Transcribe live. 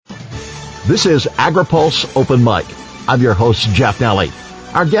This is AgriPulse Open Mic. I'm your host, Jeff Nally.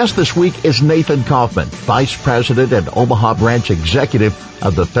 Our guest this week is Nathan Kaufman, Vice President and Omaha Branch Executive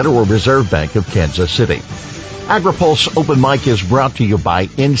of the Federal Reserve Bank of Kansas City. AgriPulse Open Mic is brought to you by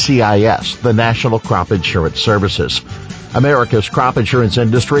NCIS, the National Crop Insurance Services. America's crop insurance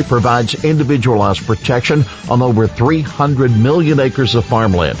industry provides individualized protection on over 300 million acres of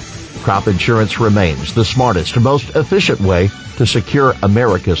farmland. Crop insurance remains the smartest and most efficient way to secure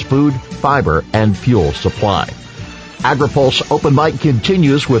America's food, fiber, and fuel supply. AgriPulse Open Mic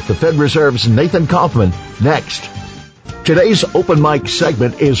continues with the Fed Reserve's Nathan Kaufman next. Today's Open Mic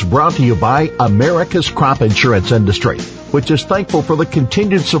segment is brought to you by America's crop insurance industry, which is thankful for the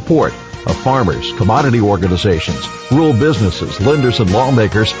continued support of farmers, commodity organizations, rural businesses, lenders, and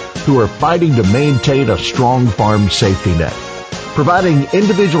lawmakers who are fighting to maintain a strong farm safety net. Providing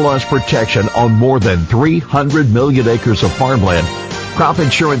individualized protection on more than 300 million acres of farmland, crop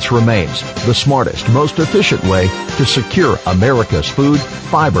insurance remains the smartest, most efficient way to secure America's food,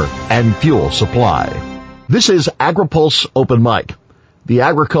 fiber, and fuel supply. This is AgriPulse Open Mic. The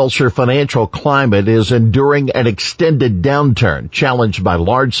agriculture financial climate is enduring an extended downturn, challenged by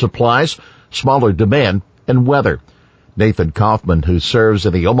large supplies, smaller demand, and weather. Nathan Kaufman, who serves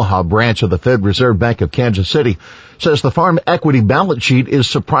in the Omaha branch of the Fed Reserve Bank of Kansas City, says the farm equity balance sheet is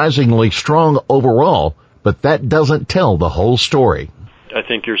surprisingly strong overall, but that doesn't tell the whole story. I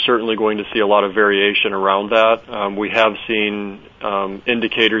think you're certainly going to see a lot of variation around that. We have seen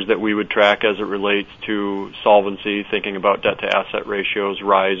indicators that we would track as it relates to solvency, thinking about debt-to-asset ratios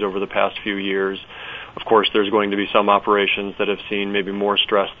rise over the past few years. Of course, there's going to be some operations that have seen maybe more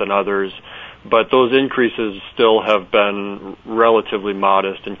stress than others, but those increases still have been relatively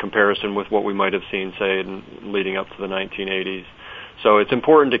modest in comparison with what we might have seen, say, leading up to the 1980s. So it's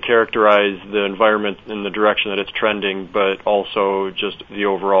important to characterize the environment in the direction that it's trending, but also just the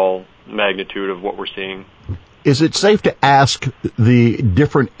overall magnitude of what we're seeing. Is it safe to ask the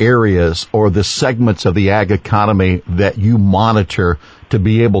different areas or the segments of the ag economy that you monitor to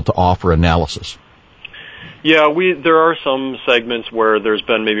be able to offer analysis? Yeah, there are some segments where there's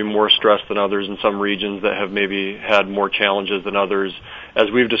been maybe more stress than others in some regions that have maybe had more challenges than others.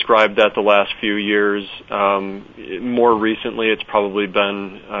 As we've described that the last few years, more recently it's probably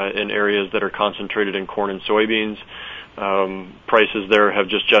been in areas that are concentrated in corn and soybeans. Prices there have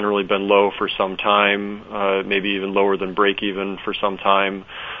just generally been low for some time, maybe even lower than break even for some time.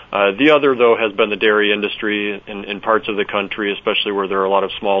 The other, though, has been the dairy industry in parts of the country, especially where there are a lot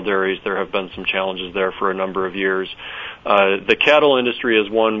of small dairies. There have been some challenges there for a number of years. The cattle industry is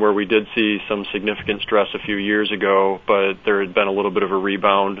one where we did see some significant stress a few years ago, but there had been a little bit of a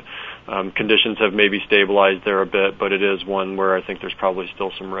rebound. Conditions have maybe stabilized there a bit, but it is one where I think there's probably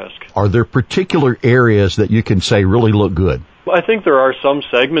still some risk. Are there particular areas that you can say really look good? Well, I think there are some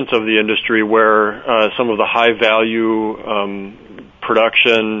segments of the industry where some of the high-value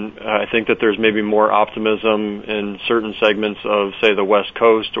production, I think that there's maybe more optimism in certain segments of, say, the West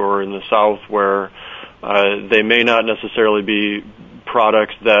Coast or in the South where they may not necessarily be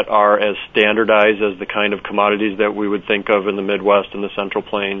products that are as standardized as the kind of commodities that we would think of in the Midwest and the Central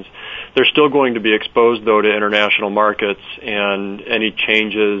Plains. They're still going to be exposed, though, to international markets and any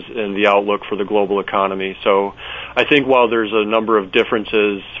changes in the outlook for the global economy. So I think while there's a number of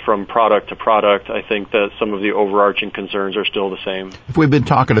differences from product to product, I think that some of the overarching concerns are still the same. If we've been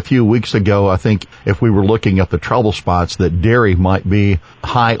talking a few weeks ago, I think if we were looking at the trouble spots, that dairy might be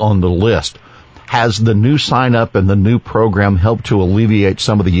high on the list. Has the new sign-up and the new program helped to alleviate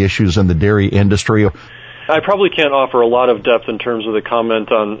some of the issues in the dairy industry? I probably can't offer a lot of depth in terms of the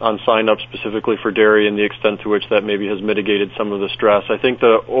comment on sign-up specifically for dairy and the extent to which that maybe has mitigated some of the stress. I think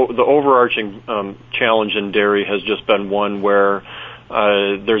the overarching challenge in dairy has just been one where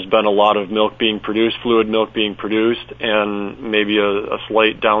there's been a lot of milk being produced, fluid milk being produced, and maybe a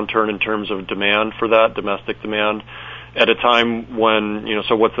slight downturn in terms of demand for that, domestic demand, at a time when,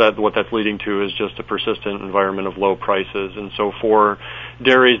 so what that's leading to is just a persistent environment of low prices. And so for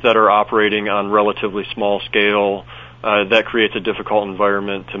dairies that are operating on relatively small scale, that creates a difficult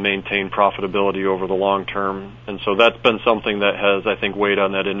environment to maintain profitability over the long term. And so that's been something that has, I think, weighed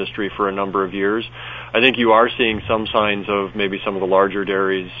on that industry for a number of years. I think you are seeing some signs of maybe some of the larger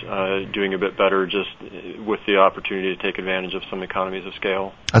dairies doing a bit better just with the opportunity to take advantage of some economies of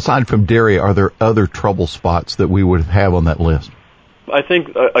scale. Aside from dairy, are there other trouble spots that we would have on that list? I think,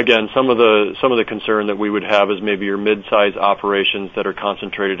 again, some of the concern that we would have is maybe your mid-size operations that are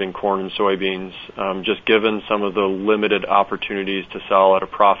concentrated in corn and soybeans. Just given some of the limited opportunities to sell at a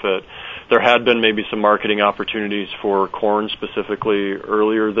profit, there had been maybe some marketing opportunities for corn specifically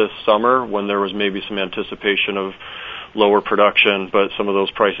earlier this summer when there was maybe some anticipation of lower production, but some of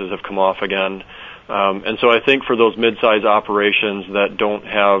those prices have come off again. And so I think for those mid-size operations that don't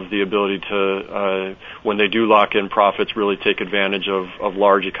have the ability to, when they do lock in profits, really take advantage of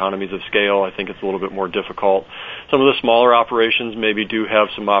large economies of scale, I think it's a little bit more difficult. Some of the smaller operations maybe do have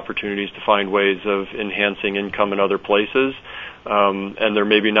some opportunities to find ways of enhancing income in other places, and they're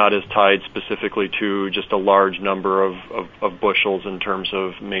maybe not as tied specifically to just a large number of bushels in terms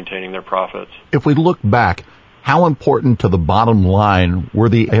of maintaining their profits. If we look back, how important to the bottom line were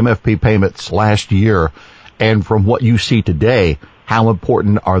the MFP payments last year? And from what you see today, how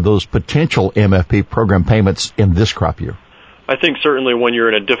important are those potential MFP program payments in this crop year? I think certainly when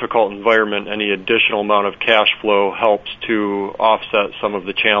you're in a difficult environment, any additional amount of cash flow helps to offset some of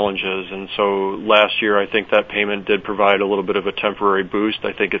the challenges. And so last year, I think that payment did provide a little bit of a temporary boost.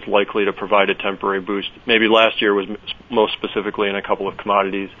 I think it's likely to provide a temporary boost. Maybe last year was most specifically in a couple of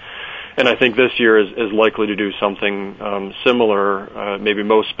commodities. And I think this year is likely to do something similar, maybe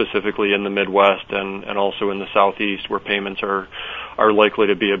most specifically in the Midwest and also in the Southeast, where payments are likely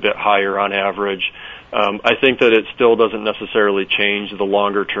to be a bit higher on average. I think that it still doesn't necessarily change the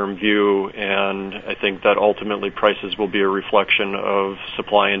longer-term view, and I think that ultimately prices will be a reflection of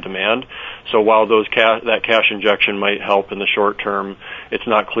supply and demand. So while that cash injection might help in the short term, it's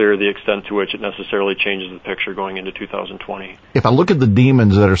not clear the extent to which it necessarily changes the picture going into 2020. If I look at the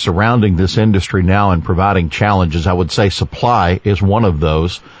demons that are surrounding this industry now and providing challenges, I would say supply is one of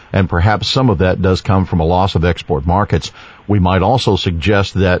those, and perhaps some of that does come from a loss of export markets. We might also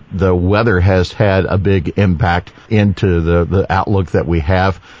suggest that the weather has had a big impact into the outlook that we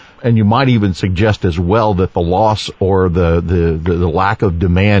have. And you might even suggest as well that the loss or the lack of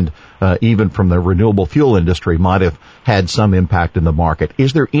demand, even from the renewable fuel industry, might have had some impact in the market.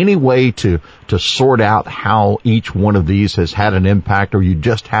 Is there any way to sort out how each one of these has had an impact, or you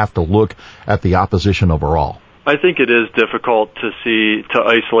just have to look at the opposition overall? I think it is difficult to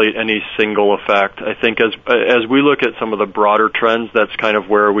isolate any single effect. I think as we look at some of the broader trends, that's kind of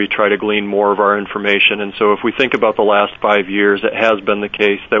where we try to glean more of our information. And so if we think about the last 5 years, it has been the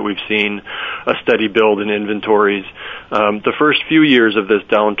case that we've seen a steady build in inventories. The first few years of this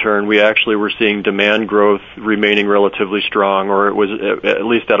downturn, we actually were seeing demand growth remaining relatively strong, or it was at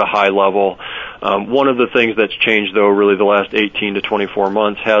least at a high level. One of the things that's changed, though, really the last 18 to 24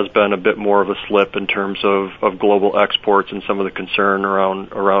 months has been a bit more of a slip in terms of global exports and some of the concern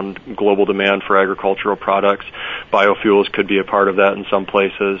around global demand for agricultural products. Biofuels could be a part of that in some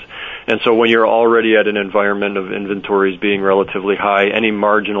places. And so when you're already at an environment of inventories being relatively high, any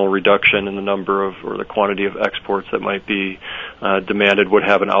marginal reduction in the number of or the quantity of exports that might be demanded would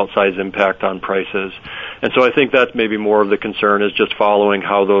have an outsized impact on prices. And so I think that's maybe more of the concern, is just following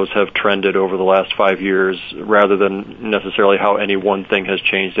how those have trended over the last 5 years rather than necessarily how any one thing has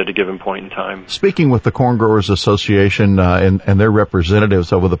changed at a given point in time. Speaking with the Corn Growers Association and their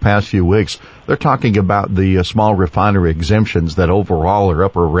representatives over the past few weeks, they're talking about the small refinery exemptions that overall are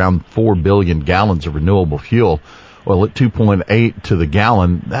up around 4 billion gallons of renewable fuel. Well, at 2.8 to the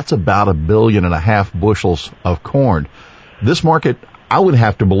gallon, that's about 1.5 billion bushels of corn. This market, I would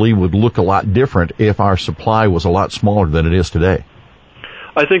have to believe, would look a lot different if our supply was a lot smaller than it is today.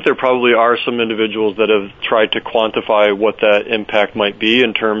 I think there probably are some individuals that have tried to quantify what that impact might be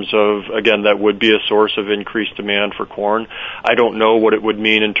in terms of, again, that would be a source of increased demand for corn. I don't know what it would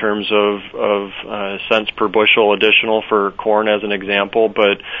mean in terms of cents per bushel additional for corn as an example,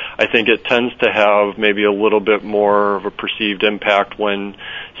 but I think it tends to have maybe a little bit more of a perceived impact when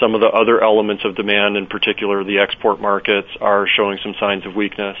some of the other elements of demand, in particular the export markets, are showing some signs of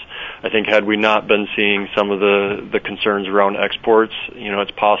weakness. I think had we not been seeing some of the concerns around exports, it's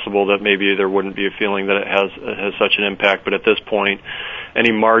possible that maybe there wouldn't be a feeling that it has such an impact. But at this point,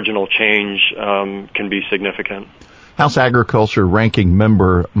 any marginal change can be significant. House Agriculture Ranking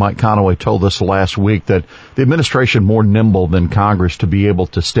Member Mike Conaway told us last week that the administration more nimble than Congress to be able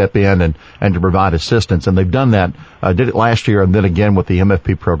to step in and to provide assistance. And they've done that, did it last year and then again with the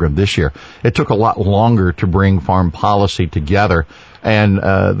MFP program this year. It took a lot longer to bring farm policy together. And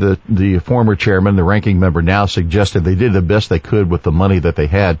the former chairman, the ranking member now, suggested they did the best they could with the money that they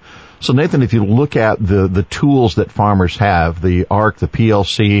had. So, Nathan, if you look at the tools that farmers have, the ARC, the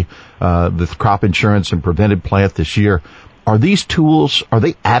PLC, the crop insurance and preventive plant this year, are these tools, are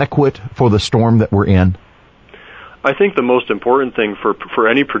they adequate for the storm that we're in? I think the most important thing for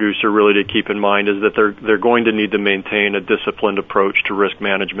any producer really to keep in mind is that they're going to need to maintain a disciplined approach to risk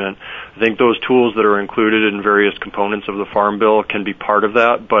management. I think those tools that are included in various components of the Farm Bill can be part of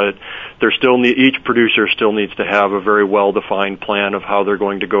that, but each producer still needs to have a very well-defined plan of how they're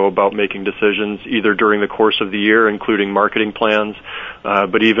going to go about making decisions, either during the course of the year, including marketing plans,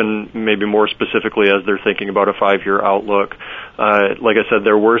 but even maybe more specifically as they're thinking about a 5-year outlook. Like I said,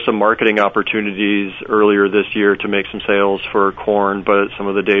 there were some marketing opportunities earlier this year to make some sales for corn, but some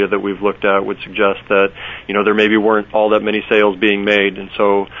of the data that we've looked at would suggest that, there maybe weren't all that many sales being made. And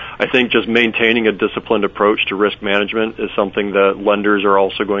so I think just maintaining a disciplined approach to risk management is something that lenders are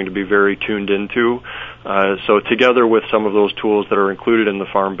also going to be very tuned into. So together with some of those tools that are included in the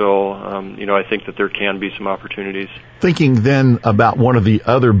Farm Bill, I think that there can be some opportunities. Thinking then about one of the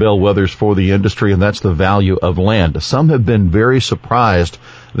other bellwethers for the industry, and that's the value of land. Some have been very surprised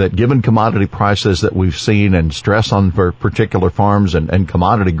that given commodity prices that we've seen and stress on particular farms and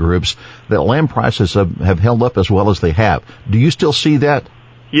commodity groups, that land prices have held up as well as they have. Do you still see that?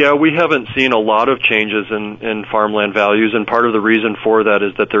 Yeah, we haven't seen a lot of changes in farmland values, and part of the reason for that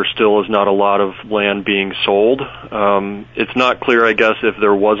is that there still is not a lot of land being sold. It's not clear, I guess, if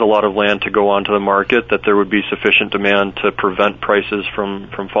there was a lot of land to go onto the market, that there would be sufficient demand to prevent prices from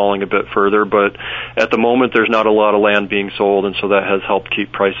falling a bit further. But at the moment, there's not a lot of land being sold, and so that has helped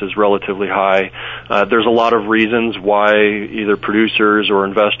keep prices relatively high. There's a lot of reasons why either producers or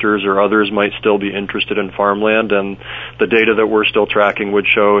investors or others might still be interested in farmland, and the data that we're still tracking would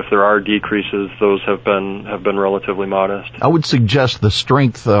show if there are decreases, those have been relatively modest. I would suggest the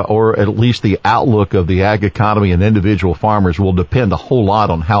strength or at least the outlook of the ag economy and individual farmers will depend a whole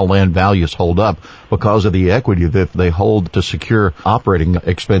lot on how land values hold up because of the equity that they hold to secure operating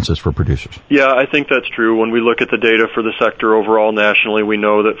expenses for producers. Yeah, I think that's true. When we look at the data for the sector overall nationally, we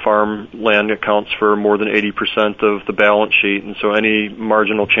know that farmland accounts for more than 80% of the balance sheet, and so any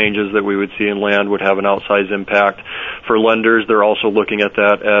marginal changes that we would see in land would have an outsized impact. For lenders, they're also looking at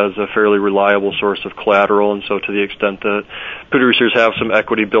that as a fairly reliable source of collateral, and so to the extent that producers have some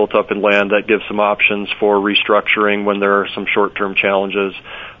equity built up in land, that gives some options for restructuring when there are some short-term challenges.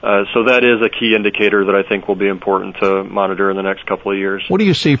 So that is a key indicator that I think will be important to monitor in the next couple of years. What do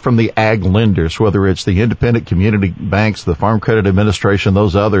you see from the ag lenders, whether it's the independent community banks, the Farm Credit Administration,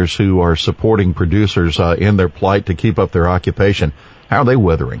 those others who are supporting producers in their plight to keep up their occupation? How are they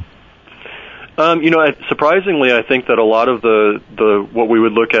weathering? Surprisingly, I think that a lot of the what we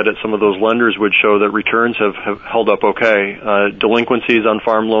would look at some of those lenders would show that returns have held up okay. Delinquencies on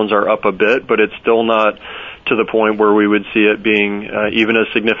farm loans are up a bit, but it's still not to the point where we would see it being even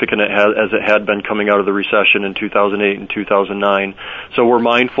as significant as it had been coming out of the recession in 2008 and 2009. So we're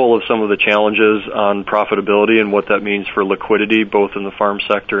mindful of some of the challenges on profitability and what that means for liquidity, both in the farm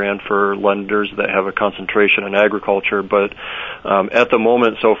sector and for lenders that have a concentration in agriculture. But at the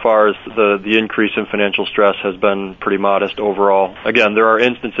moment, so far, the increase in financial stress has been pretty modest overall. Again, there are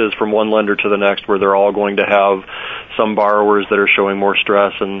instances from one lender to the next where they're all going to have some borrowers that are showing more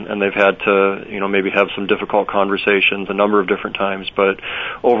stress, and they've had to, maybe have some difficult conversations a number of different times. But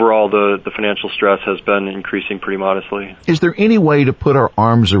overall, the financial stress has been increasing pretty modestly. Is there any way to put our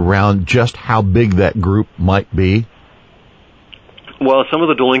arms around just how big that group might be? Well, some of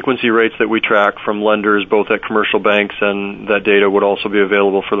the delinquency rates that we track from lenders, both at commercial banks, and that data would also be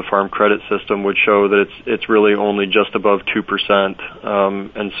available for the Farm Credit System, would show that it's really only just above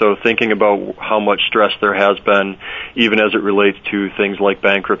 2%. And so thinking about how much stress there has been, even as it relates to things like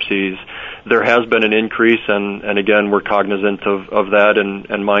bankruptcies, there has been an increase, and again, we're cognizant of that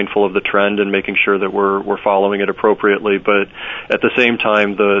and mindful of the trend and making sure that we're following it appropriately. But at the same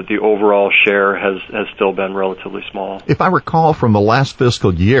time, the overall share has still been relatively small. If I recall from the last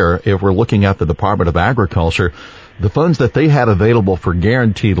fiscal year, if we're looking at the Department of Agriculture, the funds that they had available for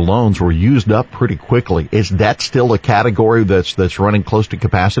guaranteed loans were used up pretty quickly. Is that still a category that's running close to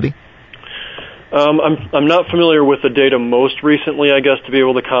capacity? I'm not familiar with the data most recently, I guess, to be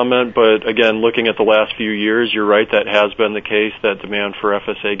able to comment, but again, looking at the last few years, you're right, that has been the case, that demand for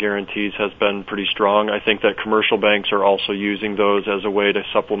FSA guarantees has been pretty strong. I think that commercial banks are also using those as a way to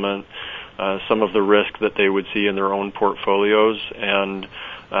supplement some of the risk that they would see in their own portfolios, and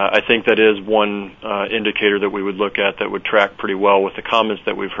I think that is one indicator that we would look at that would track pretty well with the comments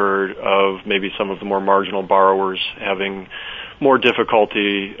that we've heard of maybe some of the more marginal borrowers having more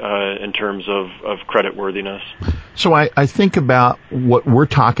difficulty in terms of creditworthiness. So I think about what we're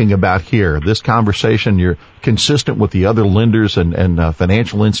talking about here. This conversation, you're consistent with the other lenders and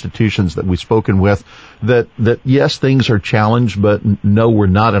financial institutions that we've spoken with, that yes, things are challenged, but no, we're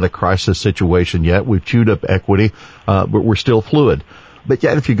not in a crisis situation yet. We've chewed up equity, but we're still fluid. But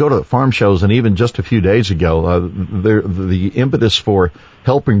yet, if you go to farm shows, and even just a few days ago, the impetus for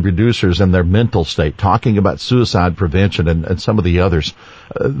helping producers in their mental state, talking about suicide prevention and some of the others,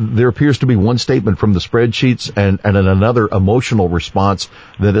 there appears to be one statement from the spreadsheets and another emotional response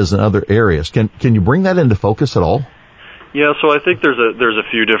that is in other areas. Can you bring that into focus at all? Yeah, so I think there's a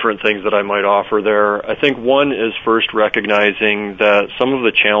few different things that I might offer there. I think one is first recognizing that some of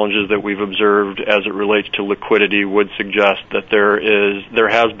the challenges that we've observed as it relates to liquidity would suggest that there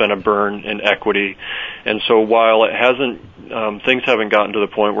has been a burn in equity. And so while it hasn't things haven't gotten to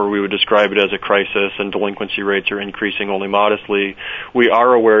the point where we would describe it as a crisis and delinquency rates are increasing only modestly, we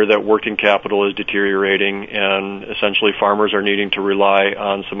are aware that working capital is deteriorating and essentially farmers are needing to rely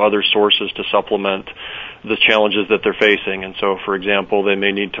on some other sources to supplement the challenges that they're facing. And so, for example, they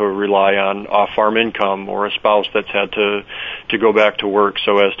may need to rely on off-farm income or a spouse that's had to go back to work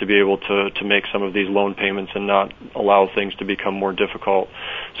so as to be able to make some of these loan payments and not allow things to become more difficult.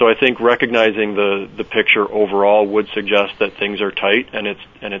 So I think recognizing the picture overall would suggest that things are tight, and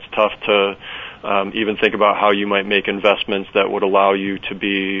it's tough to even think about how you might make investments that would allow you to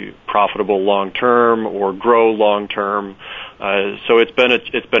be profitable long term or grow long term. So it's been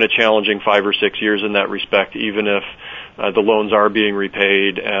a challenging 5 or 6 years in that respect, even if the loans are being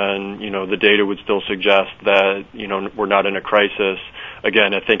repaid and the data would still suggest that we're not in a crisis.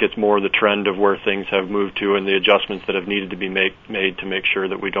 Again, I think it's more the trend of where things have moved to and the adjustments that have needed to be made to make sure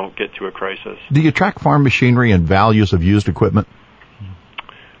that we don't get to a crisis. Do you track farm machinery and values of used equipment?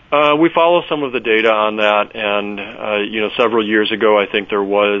 We follow some of the data on that, and several years ago, I think there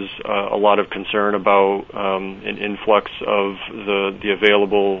was a lot of concern about an influx of the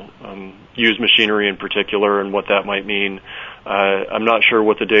available used machinery in particular, and what that might mean. I'm not sure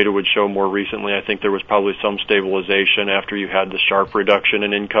what the data would show more recently. I think there was probably some stabilization after you had the sharp reduction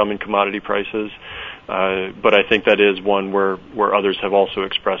in income and commodity prices. But I think that is one where others have also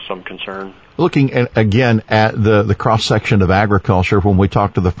expressed some concern. Looking again at the cross-section of agriculture, when we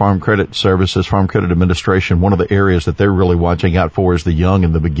talk to the Farm Credit Services, Farm Credit Administration, one of the areas that they're really watching out for is the young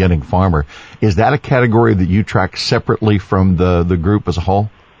and the beginning farmer. Is that a category that you track separately from the group as a whole?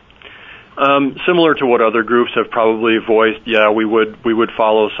 Similar to what other groups have probably voiced, yeah, we would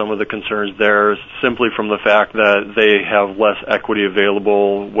follow some of the concerns there simply from the fact that they have less equity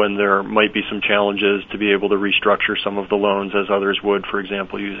available when there might be some challenges to be able to restructure some of the loans as others would, for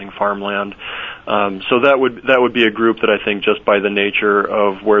example, using farmland. So that would be a group that I think just by the nature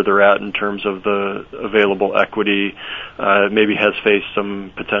of where they're at in terms of the available equity, maybe has faced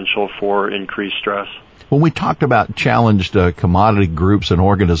some potential for increased stress. When we talked about challenged commodity groups and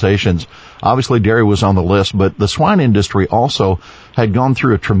organizations, obviously dairy was on the list, but the swine industry also had gone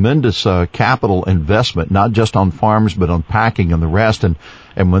through a tremendous capital investment, not just on farms, but on packing and the rest. And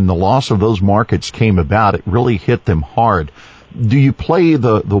when the loss of those markets came about, it really hit them hard. Do you play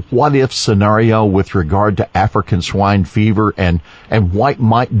the what-if scenario with regard to African swine fever and what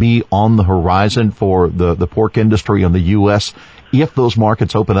might be on the horizon for the pork industry in the U.S. if those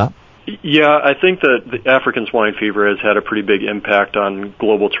markets open up? Yeah, I think that the African swine fever has had a pretty big impact on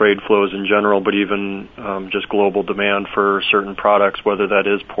global trade flows in general, but even just global demand for certain products, whether that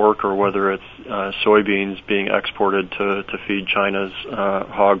is pork or whether it's soybeans being exported to feed China's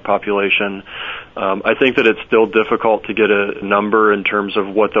hog population. I think that it's still difficult to get a number in terms of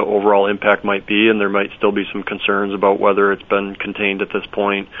what the overall impact might be, and there might still be some concerns about whether it's been contained at this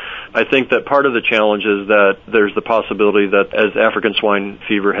point. I think that part of the challenge is that there's the possibility that as African swine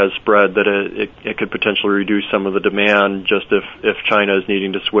fever has spread, that it could potentially reduce some of the demand just if China is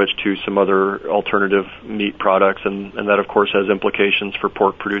needing to switch to some other alternative meat products, and that of course has implications for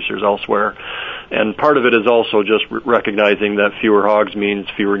pork producers elsewhere. And part of it is also just recognizing that fewer hogs means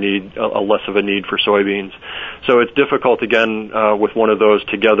less of a need for soybeans. So it's difficult again with one of those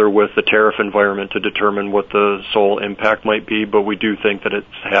together with the tariff environment to determine what the sole impact might be, but we do think that it's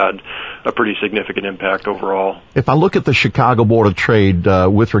had a pretty significant impact overall. If I look at the Chicago Board of Trade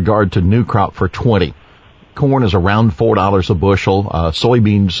with regard to new crop for 20, corn is around $4 a bushel,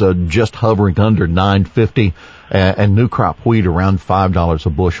 soybeans just hovering under $9.50, and new crop wheat around $5 a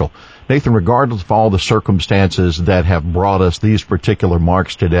bushel. Nathan, regardless of all the circumstances that have brought us these particular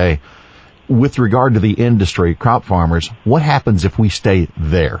marks today, with regard to the industry, crop farmers, what happens if we stay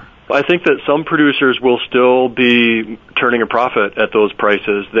there? I think that some producers will still be turning a profit at those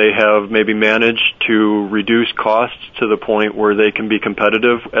prices. They have maybe managed to reduce costs to the point where they can be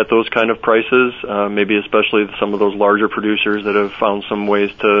competitive at those kind of prices, maybe especially some of those larger producers that have found some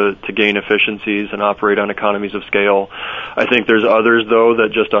ways to gain efficiencies and operate on economies of scale. I think there's others, though,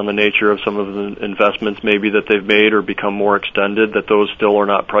 that just on the nature of some of the investments maybe that they've made or become more extended, that those still are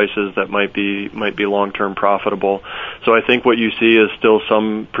not prices that might be long-term profitable. So I think what you see is still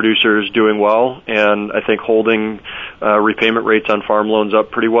some producers doing well, and I think holding repayment rates on farm loans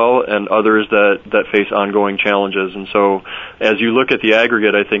up pretty well, and others that face ongoing challenges. And so as you look at the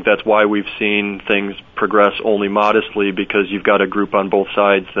aggregate, I think that's why we've seen things progress only modestly, because you've got a group on both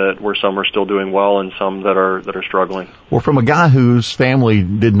sides where some are still doing well and some that are struggling. Well, from a guy whose family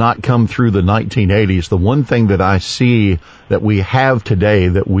did not come through the 1980s, the one thing that I see that we have today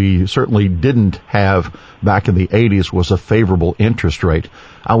that we certainly didn't have back in the 80s was a favorable interest rate.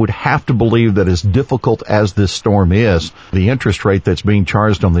 I would have to believe that as difficult as this storm is, the interest rate that's being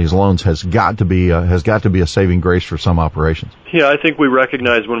charged on these loans has got to be a saving grace for some operations. Yeah, I think we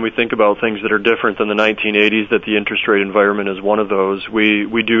recognize when we think about things that are different than the 1980s that the interest rate environment is one of those.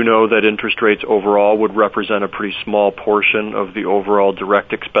 We do know that interest rates overall would represent a pretty small portion of the overall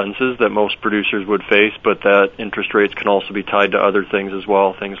direct expenses that most producers would face, but that interest rates can also be tied to other things as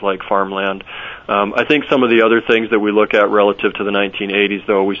well, things like farmland. I think some of the other things that we look at relative to the 1980s,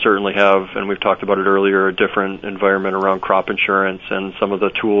 though, we certainly have, and we've talked about it earlier, a different environment around crop insurance and some of the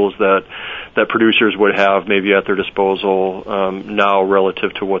tools that producers would have maybe at their disposal now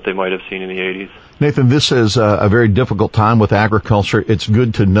relative to what they might have seen in the 80s. Nathan, this is a very difficult time with agriculture. It's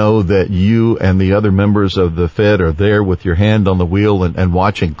good to know that you and the other members of the Fed are there with your hand on the wheel and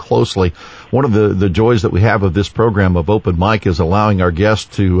watching closely. One of the joys that we have of this program of Open Mic is allowing our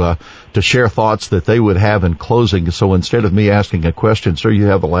guests to share thoughts that they would have in closing. So instead of me asking a question, sir, you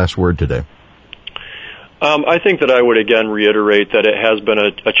have the last word today. I think that I would again reiterate that it has been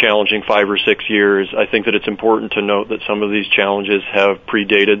a challenging 5 or 6 years. I think that it's important to note that some of these challenges have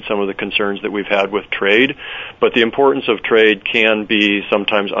predated some of the concerns that we've had with trade, but the importance of trade can be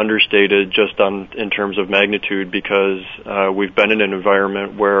sometimes understated just in terms of magnitude, because we've been in an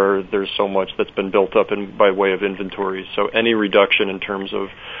environment where there's so much that's been built up by way of inventories. So any reduction in terms of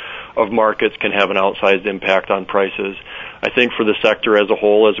markets can have an outsized impact on prices. I think for the sector as a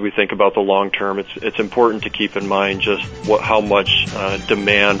whole, as we think about the long term, it's important to keep in mind just how much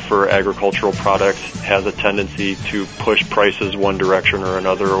demand for agricultural products has a tendency to push prices one direction or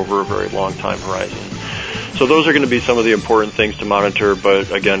another over a very long time horizon. So those are going to be some of the important things to monitor,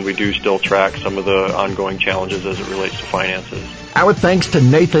 but again, we do still track some of the ongoing challenges as it relates to finances. Our thanks to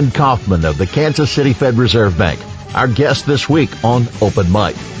Nathan Kaufman of the Kansas City Fed Reserve Bank, our guest this week on Open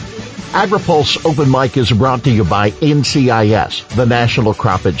Mic. AgriPulse Open Mic is brought to you by NCIS, the National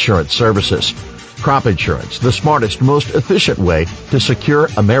Crop Insurance Services. Crop insurance, the smartest, most efficient way to secure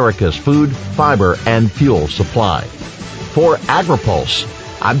America's food, fiber, and fuel supply. For AgriPulse,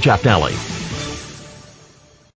 I'm Jeff Nally.